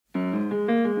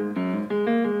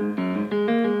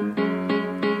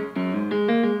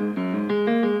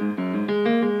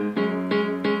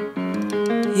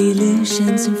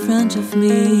illusions in front of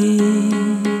me.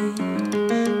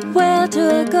 Where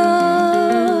do I go?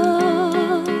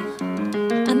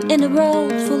 I'm in a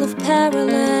world full of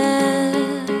parallels.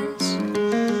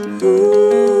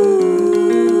 Ooh,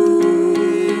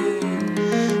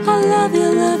 I love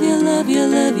you, love you, love you,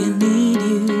 love you, need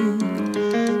you.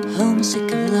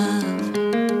 Homesick of love.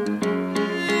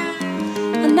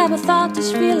 I never thought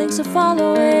these feelings of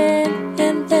following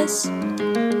in this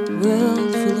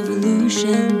world full of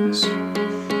illusions.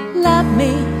 Let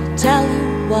me tell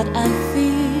you what I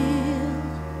feel.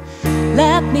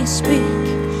 Let me speak,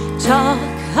 talk,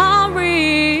 I'm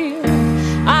real.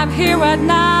 I'm here right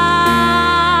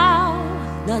now,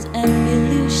 not an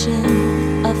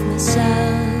illusion of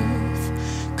myself.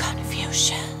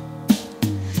 Confusion.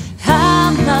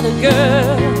 I'm not a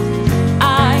girl,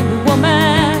 I'm a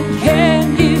woman.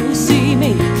 Can you see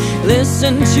me?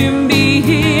 Listen to me.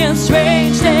 It's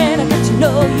strange that I got to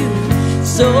know you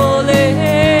so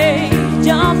late.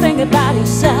 Don't think about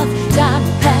yourself. Time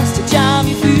past to time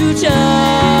your future.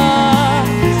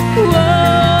 Whoa.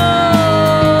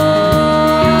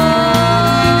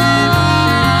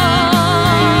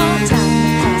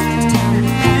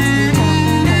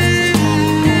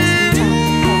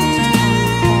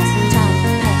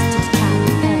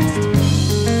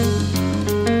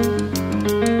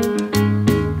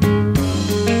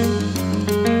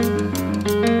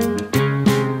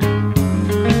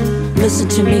 Listen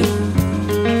to me.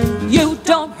 You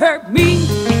don't hurt me.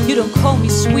 You don't call me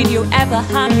sweet, you ever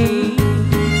honey.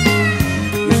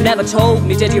 You've never told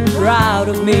me that you're proud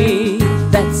of me.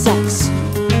 That sucks.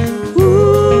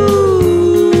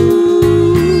 Ooh.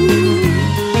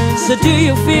 So do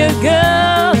you feel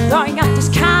good throwing out this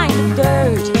kind of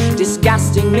dirt?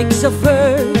 Disgusting mix of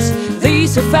words.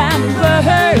 These are family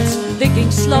words.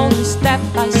 Digging slowly, step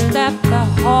by step, a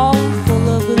hole full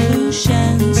of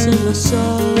illusions in my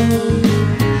soul.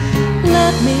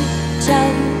 Let me tell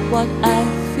you what I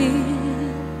feel.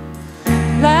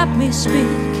 Let me speak,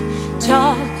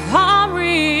 talk, I'm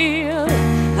real.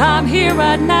 I'm here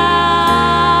right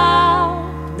now,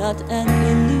 not an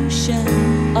illusion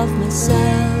of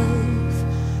myself.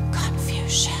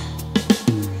 Confusion.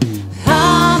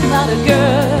 I'm not a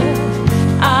girl,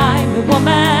 I'm a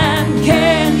woman.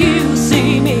 Can you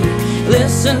see me?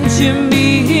 Listen to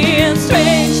me. It's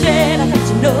strange that I got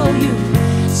to know you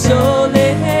so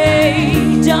late.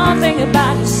 Don't think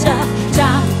about yourself.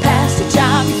 Time past the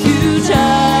time your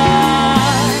future.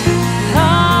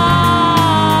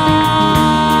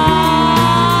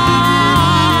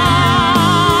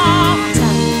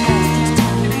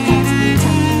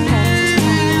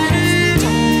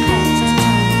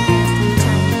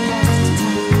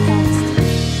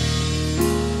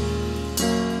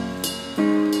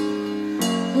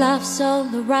 Love's all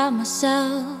around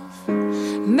myself,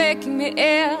 making me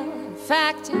ill,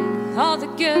 infecting all the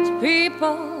good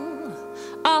people,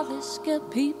 all these good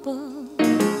people.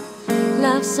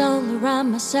 Love's all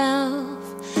around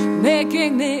myself,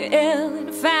 making me ill,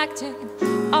 infecting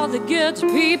all the good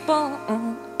people,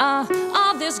 all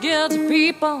these good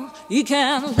people. You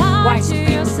can lie to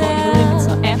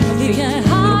yourself, you can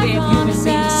hide from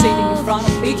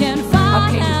yourself, you can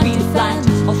fight and defend.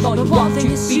 But one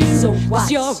thing is you,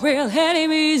 cause your real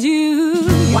enemy is you.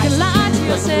 You can lie to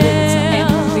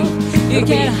yourself, you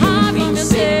can hide from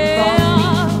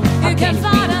yourself, you can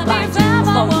fight and defend.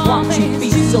 But one thing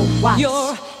is you,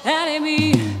 your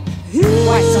enemy.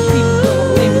 Why some people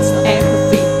don't limits to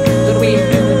empathy? The way you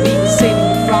human being sitting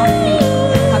in front of me.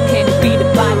 How can it be the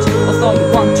blind you, although you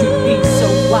want to be so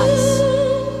wise?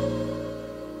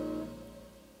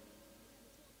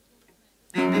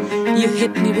 You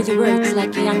hit me with your words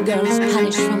like a young girl is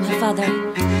punished from her father.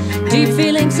 Deep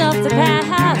feelings of the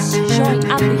past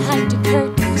showing up behind the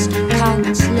curtains, calm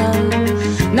and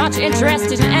slow. Not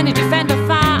interested in any defender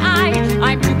fight.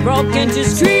 I'm too broken to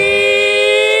scream.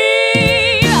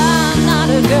 I'm not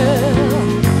a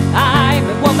girl, I'm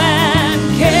a woman.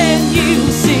 Can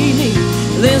you see me?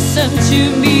 Listen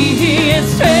to me.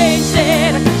 It's strange